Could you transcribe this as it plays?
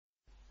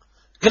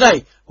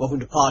G'day, welcome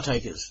to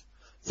Partakers.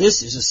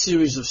 This is a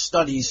series of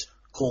studies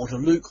called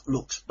Luke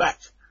Looks Back,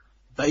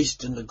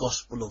 based in the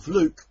Gospel of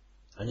Luke,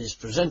 and is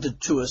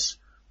presented to us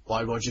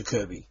by Roger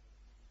Kirby.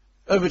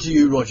 Over to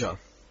you, Roger.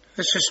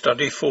 This is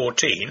study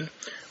 14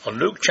 on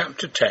Luke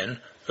chapter 10,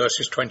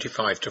 verses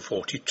 25 to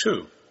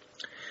 42.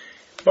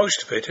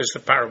 Most of it is the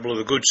parable of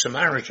the Good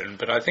Samaritan,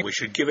 but I think we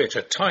should give it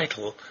a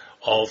title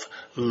of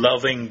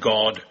Loving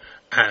God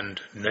and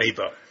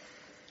Neighbour.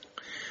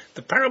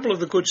 The parable of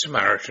the Good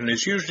Samaritan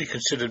is usually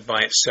considered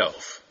by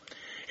itself.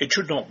 It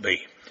should not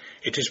be.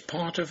 It is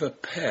part of a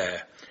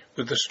pair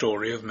with the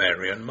story of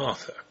Mary and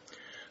Martha.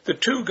 The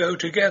two go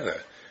together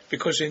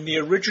because in the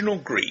original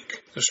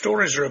Greek, the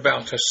stories are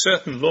about a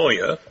certain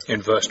lawyer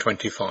in verse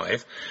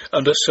 25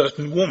 and a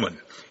certain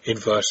woman in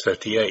verse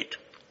 38.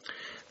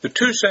 The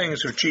two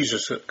sayings of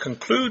Jesus that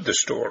conclude the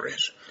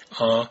stories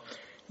are,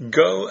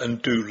 "Go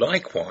and do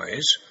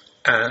likewise,"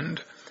 and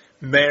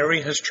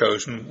 "Mary has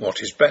chosen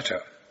what is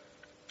better."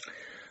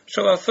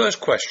 So our first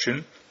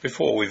question,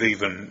 before we've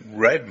even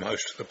read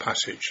most of the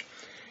passage,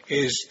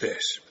 is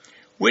this: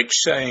 which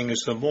saying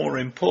is the more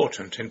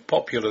important in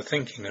popular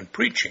thinking and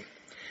preaching?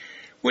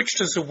 Which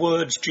does the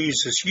words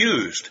Jesus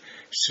used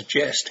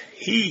suggest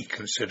he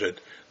considered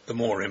the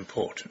more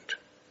important?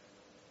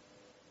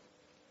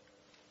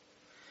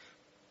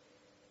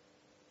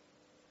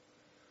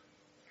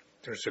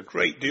 There's a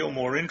great deal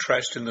more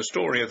interest in the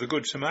story of the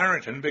Good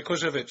Samaritan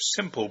because of its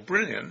simple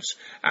brilliance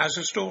as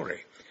a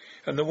story,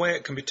 and the way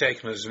it can be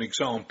taken as an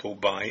example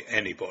by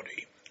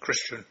anybody,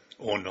 Christian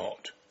or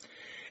not.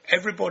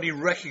 Everybody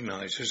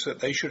recognizes that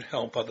they should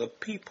help other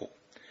people.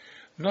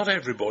 Not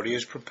everybody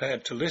is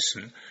prepared to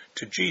listen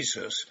to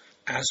Jesus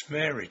as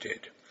Mary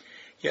did.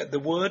 Yet the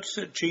words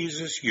that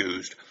Jesus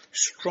used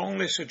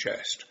strongly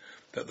suggest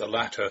that the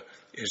latter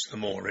is the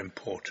more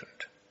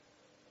important.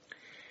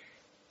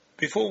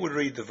 Before we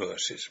read the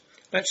verses,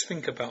 let's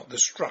think about the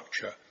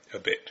structure a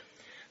bit.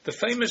 The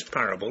famous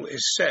parable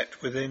is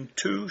set within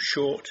two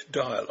short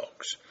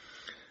dialogues.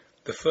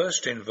 The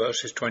first in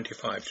verses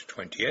 25 to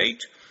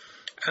 28,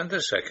 and the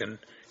second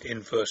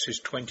in verses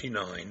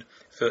 29,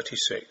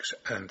 36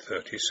 and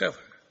 37.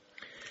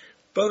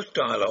 Both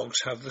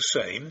dialogues have the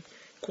same,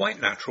 quite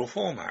natural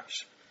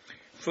formats.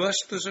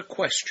 First, there's a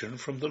question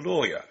from the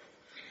lawyer.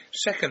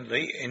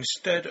 Secondly,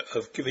 instead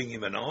of giving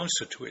him an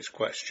answer to his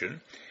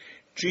question,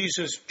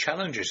 Jesus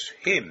challenges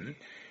him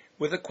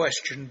with a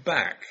question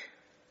back.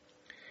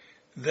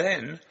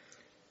 Then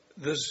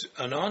there's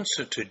an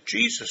answer to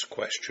Jesus'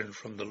 question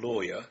from the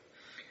lawyer,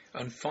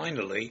 and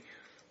finally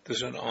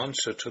there's an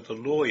answer to the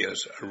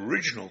lawyer's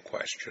original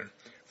question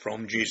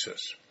from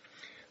Jesus.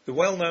 The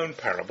well-known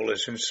parable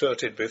is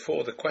inserted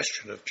before the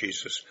question of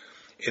Jesus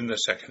in the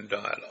second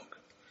dialogue.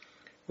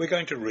 We're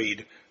going to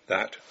read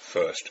that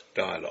first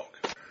dialogue.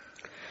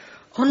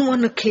 On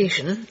one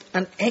occasion,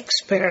 an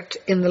expert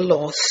in the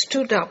law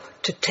stood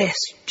up to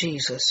test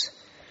Jesus.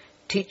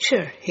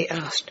 "Teacher," he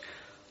asked,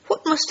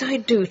 "what must I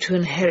do to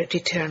inherit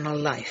eternal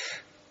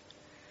life?"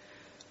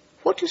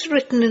 "What is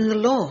written in the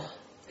law?"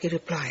 he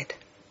replied.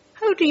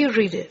 "How do you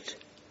read it?"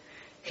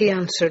 He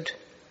answered,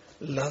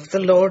 "Love the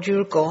Lord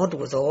your God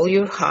with all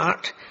your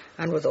heart,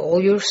 and with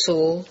all your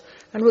soul,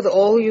 and with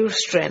all your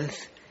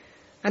strength,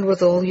 and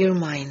with all your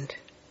mind,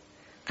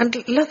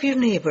 and love your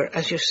neighbour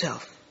as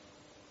yourself."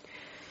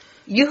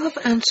 "You have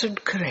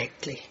answered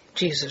correctly,"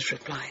 Jesus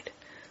replied.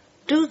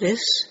 "Do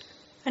this,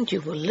 and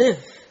you will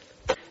live."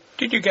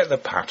 Did you get the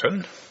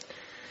pattern?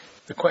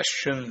 The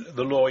question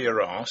the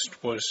lawyer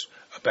asked was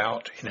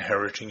about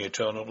inheriting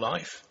eternal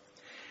life.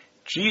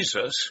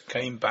 Jesus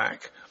came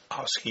back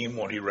asking him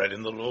what he read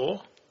in the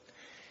law.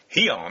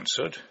 He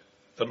answered,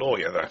 the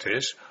lawyer that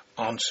is,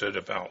 answered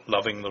about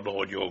loving the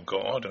Lord your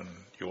God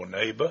and your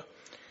neighbour.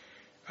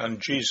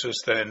 And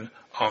Jesus then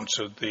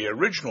answered the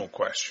original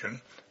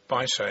question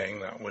by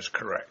saying that was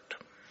correct.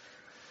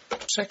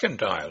 The second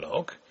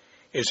dialogue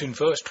is in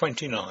verse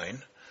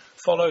 29,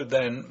 followed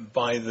then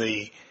by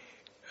the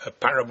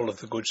parable of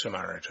the Good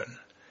Samaritan,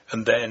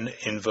 and then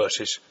in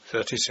verses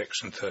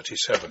 36 and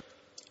 37.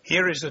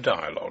 Here is the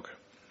dialogue.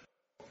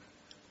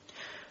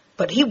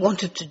 But he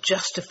wanted to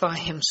justify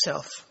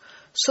himself,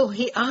 so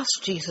he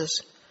asked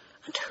Jesus,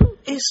 "And who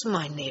is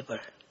my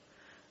neighbour?"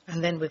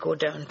 And then we go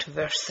down to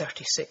verse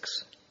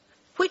 36.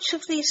 "Which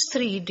of these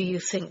three do you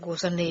think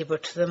was a neighbour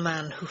to the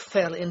man who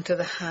fell into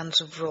the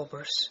hands of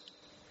robbers?"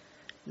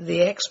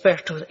 The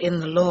expert in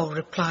the law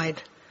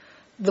replied,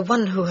 "The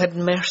one who had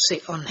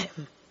mercy on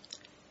him."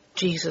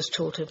 Jesus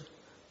told him,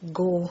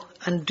 "Go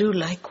and do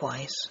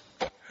likewise."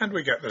 And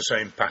we get the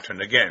same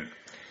pattern again.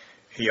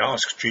 He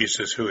asks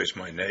Jesus, "Who is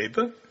my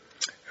neighbour?"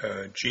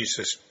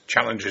 Jesus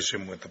challenges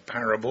him with the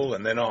parable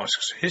and then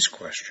asks his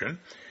question,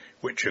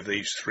 which of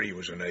these three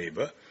was a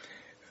neighbour?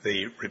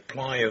 The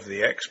reply of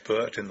the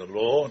expert in the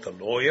law, the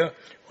lawyer,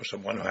 was the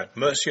one who had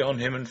mercy on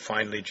him, and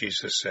finally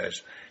Jesus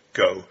says,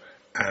 "Go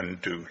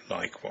and do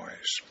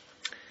likewise."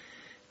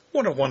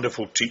 What a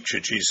wonderful teacher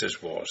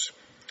Jesus was.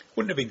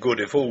 Wouldn't it be good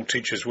if all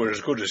teachers were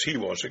as good as he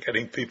was at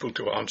getting people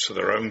to answer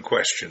their own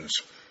questions?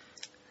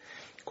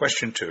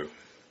 Question 2.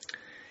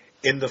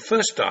 In the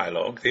first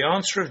dialogue, the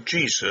answer of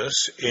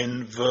Jesus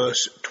in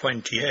verse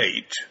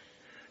 28,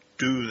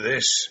 do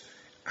this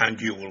and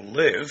you will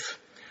live,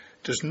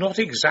 does not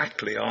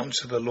exactly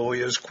answer the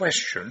lawyer's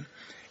question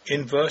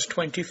in verse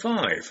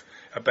 25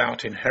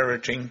 about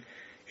inheriting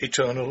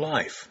eternal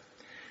life.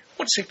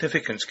 What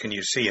significance can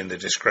you see in the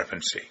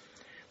discrepancy?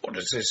 What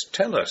does this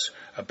tell us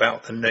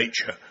about the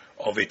nature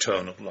of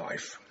eternal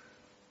life?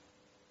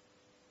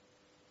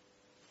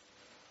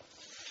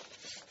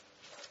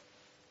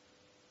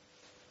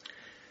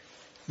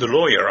 The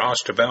lawyer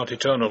asked about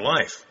eternal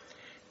life.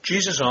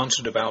 Jesus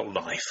answered about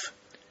life.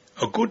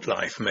 A good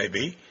life,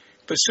 maybe,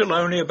 but still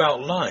only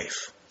about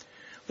life.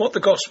 What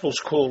the Gospels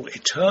call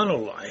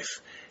eternal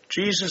life,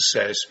 Jesus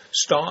says,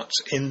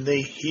 starts in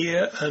the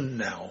here and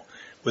now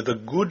with a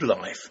good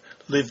life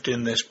lived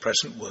in this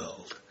present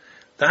world.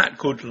 That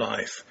good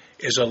life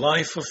is a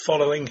life of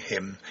following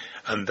him,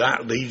 and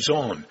that leads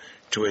on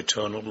to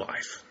eternal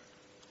life.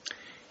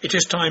 It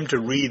is time to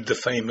read the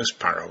famous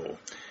parable,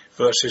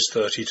 verses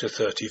 30 to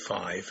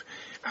 35,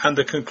 and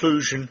the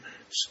conclusion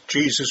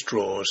Jesus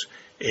draws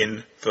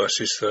in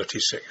verses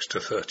 36 to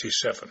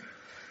 37.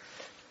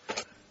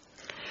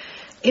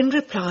 In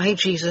reply,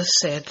 Jesus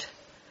said,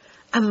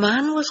 "A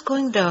man was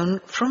going down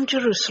from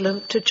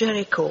Jerusalem to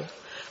Jericho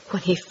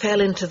when he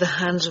fell into the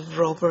hands of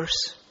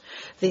robbers.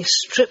 They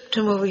stripped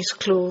him of his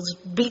clothes,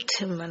 beat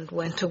him, and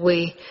went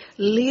away,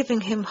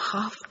 leaving him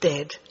half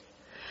dead.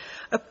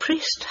 A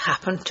priest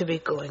happened to be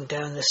going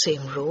down the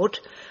same road,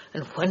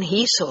 and when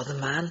he saw the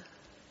man,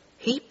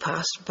 he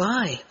passed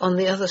by on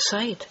the other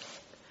side.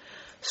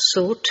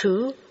 So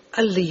too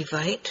a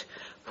Levite,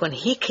 when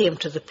he came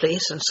to the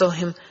place and saw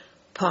him,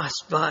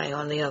 passed by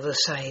on the other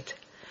side.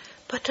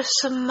 But a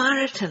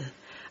Samaritan,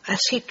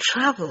 as he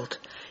travelled,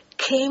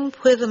 came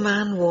where the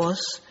man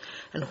was,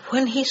 and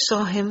when he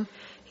saw him,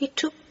 he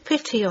took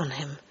pity on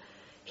him.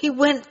 He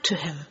went to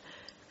him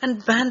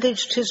and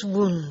bandaged his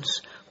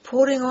wounds,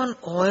 pouring on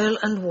oil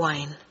and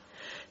wine.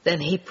 Then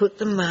he put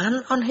the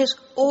man on his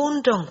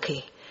own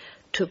donkey,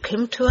 took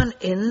him to an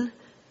inn,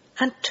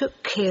 and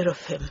took care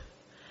of him.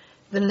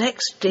 The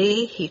next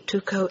day he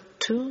took out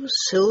 2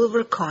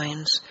 silver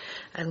coins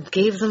and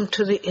gave them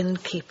to the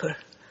innkeeper.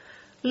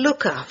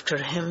 'Look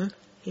after him,'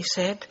 he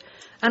said,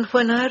 'and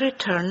when I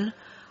return,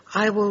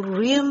 I will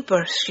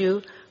reimburse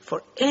you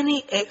for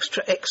any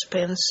extra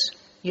expense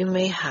you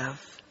may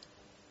have.'"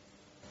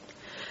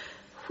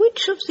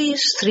 Which of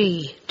these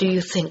 3 do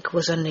you think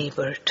was a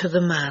neighbour to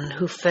the man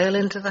who fell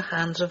into the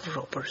hands of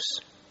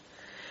robbers?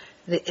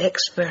 The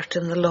expert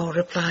in the law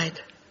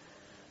replied,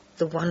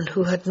 "The one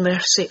who had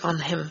mercy on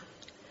him."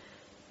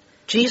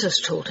 Jesus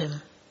told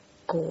him,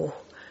 "Go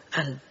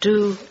and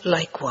do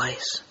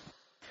likewise."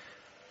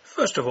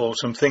 First of all,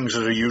 some things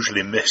that are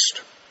usually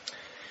missed.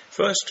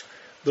 First,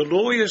 the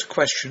lawyer's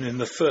question in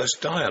the first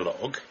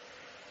dialogue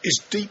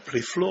is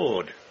deeply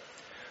flawed.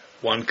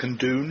 One can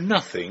do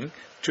nothing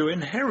to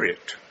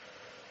inherit.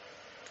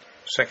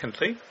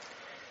 Secondly,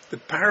 the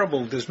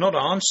parable does not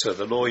answer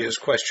the lawyer's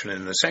question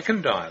in the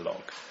second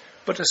dialogue,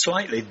 but a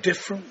slightly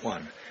different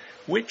one.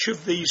 Which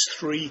of these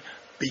 3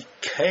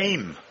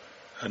 became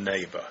a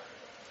neighbour?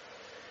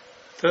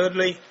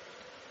 Thirdly,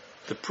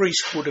 the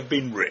priest would have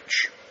been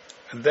rich,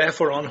 and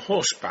therefore on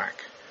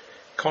horseback,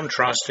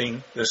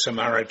 contrasting the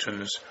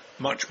Samaritan's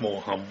much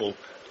more humble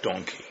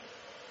donkey.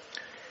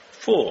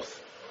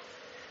 Fourth,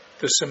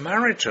 the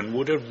Samaritan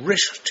would have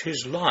risked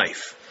his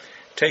life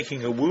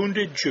taking a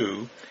wounded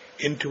Jew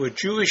into a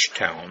Jewish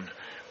town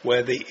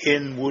where the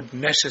inn would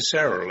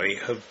necessarily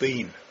have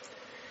been.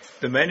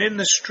 The men in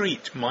the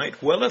street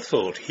might well have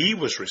thought he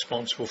was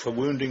responsible for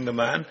wounding the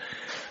man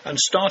and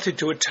started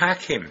to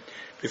attack him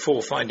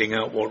before finding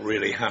out what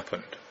really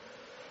happened.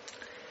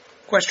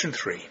 Question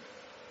 3.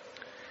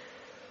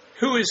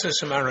 Who is the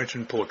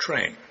Samaritan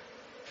portraying?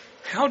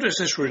 How does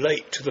this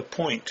relate to the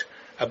point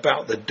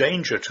about the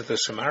danger to the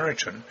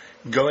Samaritan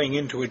going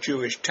into a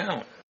Jewish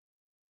town?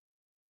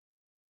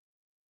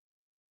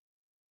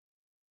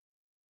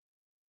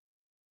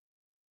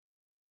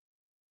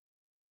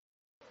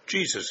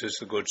 Jesus is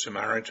the Good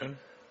Samaritan.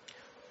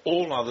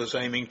 All others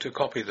aiming to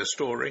copy the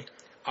story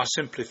are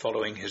simply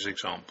following his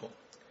example.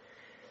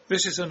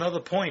 This is another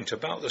point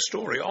about the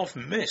story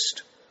often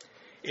missed.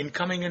 In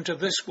coming into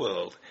this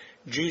world,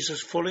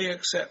 Jesus fully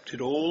accepted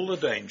all the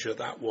danger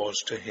that was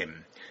to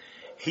him.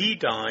 He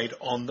died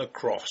on the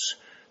cross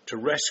to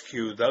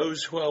rescue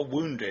those who are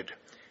wounded,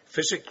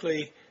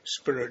 physically,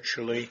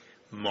 spiritually,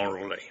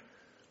 morally.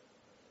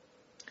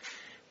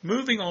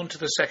 Moving on to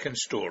the second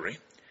story,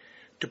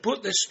 to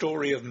put this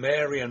story of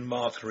Mary and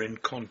Martha in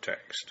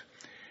context,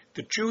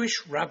 the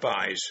Jewish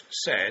rabbis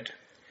said,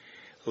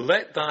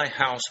 "Let thy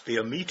house be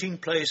a meeting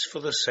place for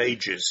the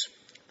sages,"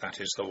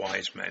 that is the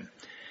wise men,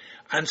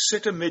 "and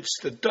sit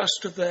amidst the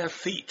dust of their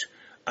feet,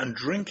 and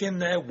drink in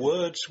their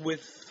words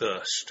with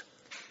thirst.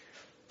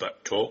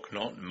 But talk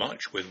not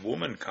much with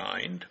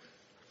womankind."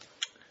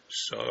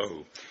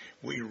 So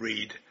we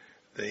read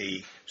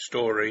the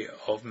story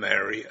of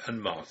Mary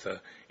and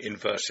Martha in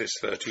verses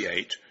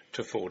 38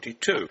 to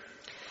 42.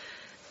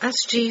 As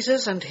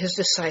Jesus and his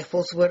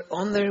disciples were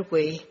on their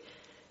way,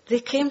 They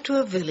came to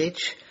a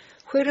village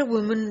where a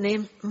woman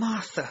named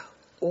Martha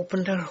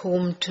opened her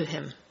home to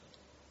him.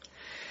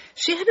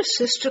 She had a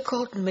sister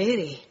called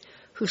Mary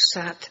who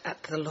sat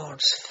at the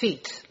Lord's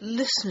feet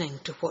listening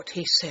to what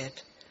he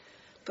said.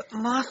 But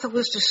Martha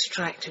was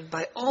distracted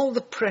by all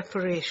the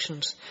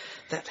preparations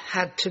that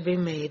had to be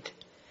made.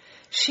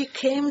 She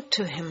came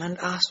to him and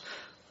asked,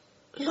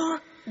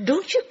 "Lord,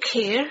 don't you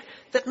care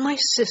that my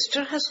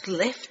sister has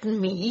left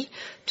me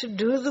to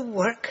do the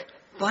work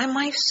by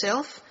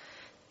myself?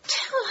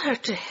 Tell her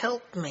to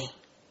help me."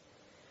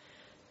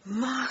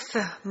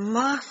 "Martha,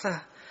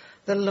 Martha,"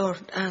 the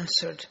Lord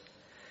answered,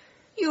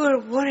 "you are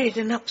worried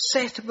and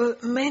upset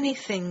about many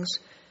things,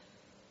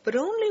 but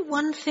only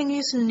one thing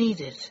is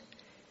needed.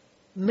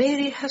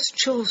 Mary has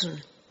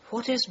chosen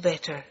what is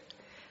better,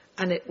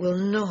 and it will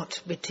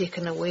not be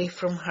taken away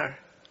from her."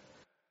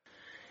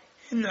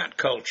 In that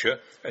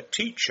culture, a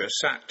teacher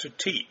sat to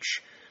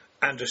teach,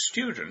 and a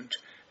student,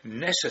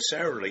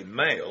 necessarily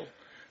male,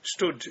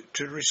 stood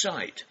to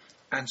recite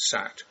and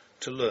sat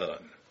to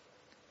learn.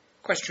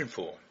 Question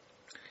 4.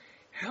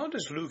 How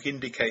does Luke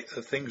indicate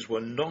that things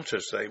were not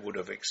as they would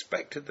have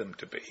expected them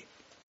to be?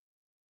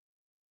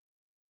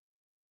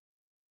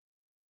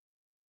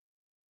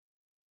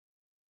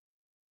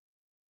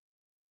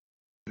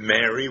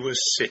 Mary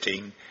was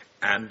sitting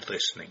and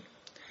listening.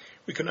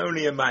 We can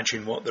only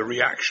imagine what the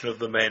reaction of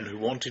the men who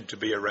wanted to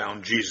be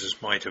around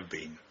Jesus might have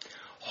been.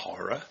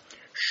 Horror,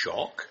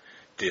 shock,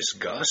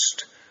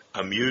 disgust,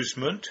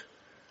 amusement.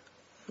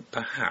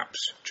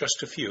 Perhaps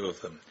just a few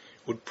of them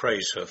would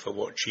praise her for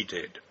what she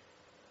did.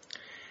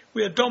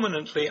 We are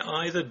dominantly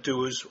either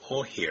doers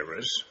or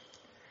hearers,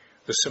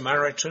 the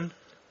Samaritan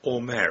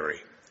or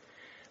Mary.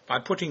 By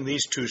putting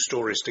these two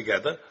stories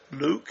together,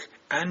 Luke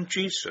and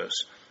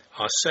Jesus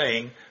are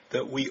saying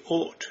that we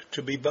ought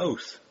to be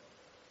both.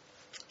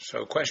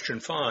 So question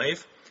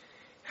 5,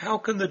 how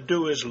can the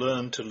doers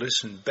learn to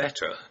listen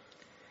better?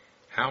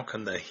 How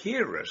can the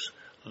hearers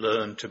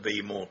learn to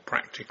be more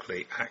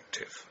practically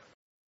active?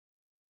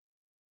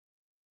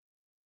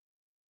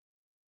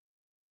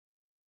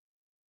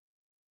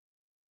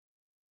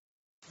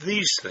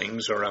 These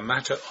things are a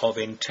matter of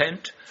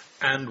intent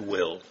and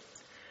will.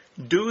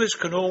 Doers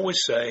can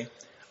always say,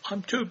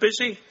 "I'm too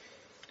busy."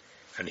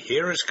 And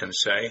hearers can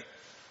say,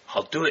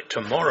 "I'll do it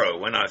tomorrow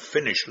when I've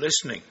finished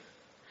listening."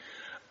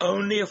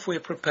 Only if we're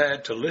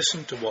prepared to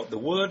listen to what the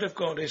Word of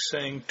God is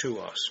saying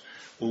to us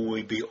will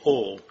we be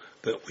all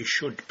that we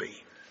should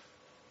be.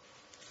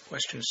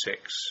 Question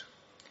 6.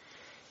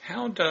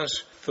 How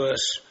does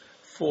verse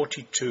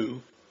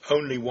 42,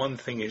 "Only one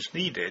thing is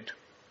needed,"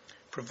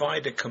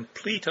 provide a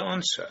complete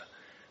answer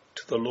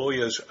to the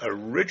lawyer's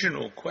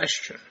original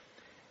question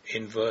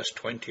in verse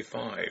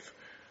 25,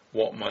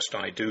 "What must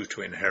I do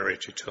to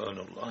inherit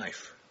eternal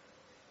life?"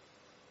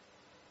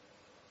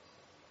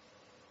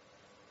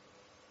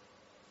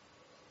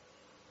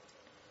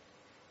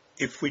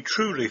 If we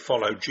truly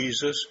follow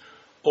Jesus,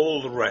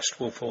 all the rest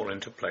will fall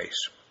into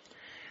place.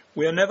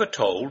 We are never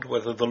told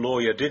whether the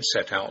lawyer did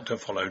set out to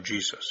follow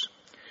Jesus.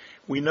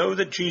 We know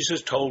that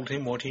Jesus told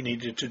him what he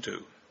needed to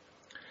do.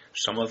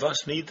 Some of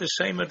us need the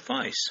same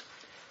advice.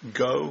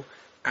 Go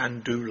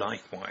and do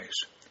likewise.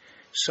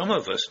 Some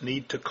of us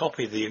need to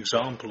copy the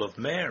example of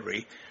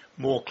Mary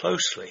more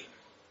closely.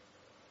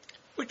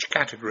 Which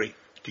category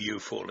do you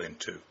fall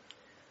into?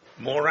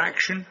 More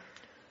action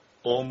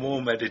or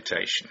more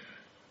meditation?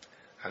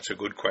 That's a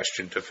good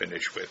question to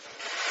finish with.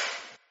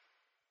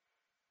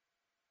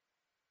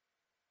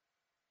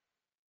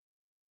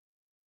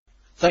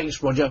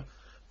 Thanks, Roger.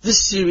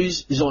 This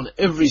series is on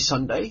every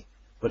Sunday,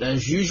 but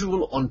as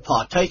usual on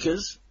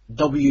Partakers,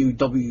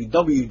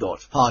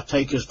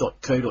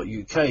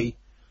 www.partakers.co.uk,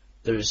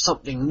 there is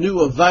something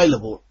new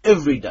available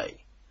every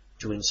day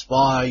to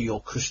inspire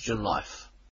your Christian life.